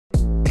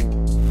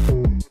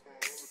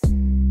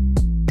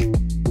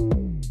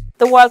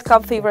The World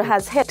Cup fever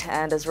has hit,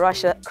 and as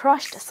Russia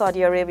crushed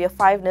Saudi Arabia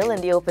 5-0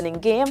 in the opening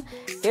game,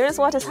 here is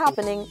what is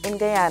happening in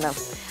Guyana.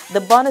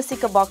 The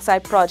Bonasika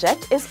Bauxite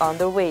project is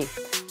underway.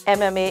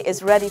 MMA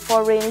is ready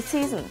for rainy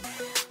season.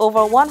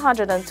 Over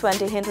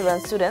 120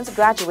 hinterland students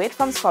graduate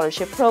from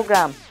scholarship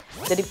program.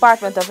 The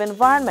Department of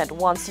Environment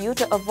wants you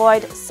to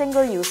avoid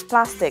single-use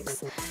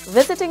plastics.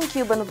 Visiting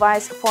Cuban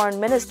Vice Foreign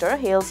Minister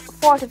hails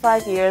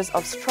 45 years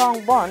of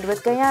strong bond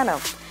with Guyana.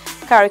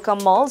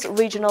 CARICOM Mall's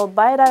regional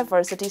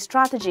biodiversity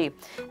strategy.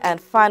 And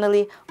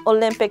finally,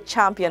 Olympic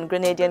champion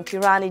Grenadian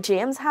Kirani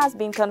James has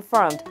been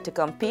confirmed to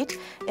compete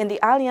in the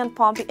Allianz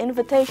Pompey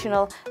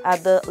Invitational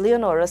at the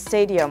Leonora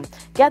Stadium.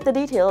 Get the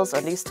details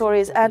on these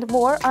stories and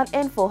more on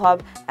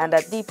InfoHub and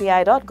at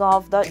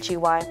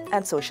dpi.gov.gy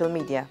and social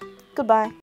media. Goodbye.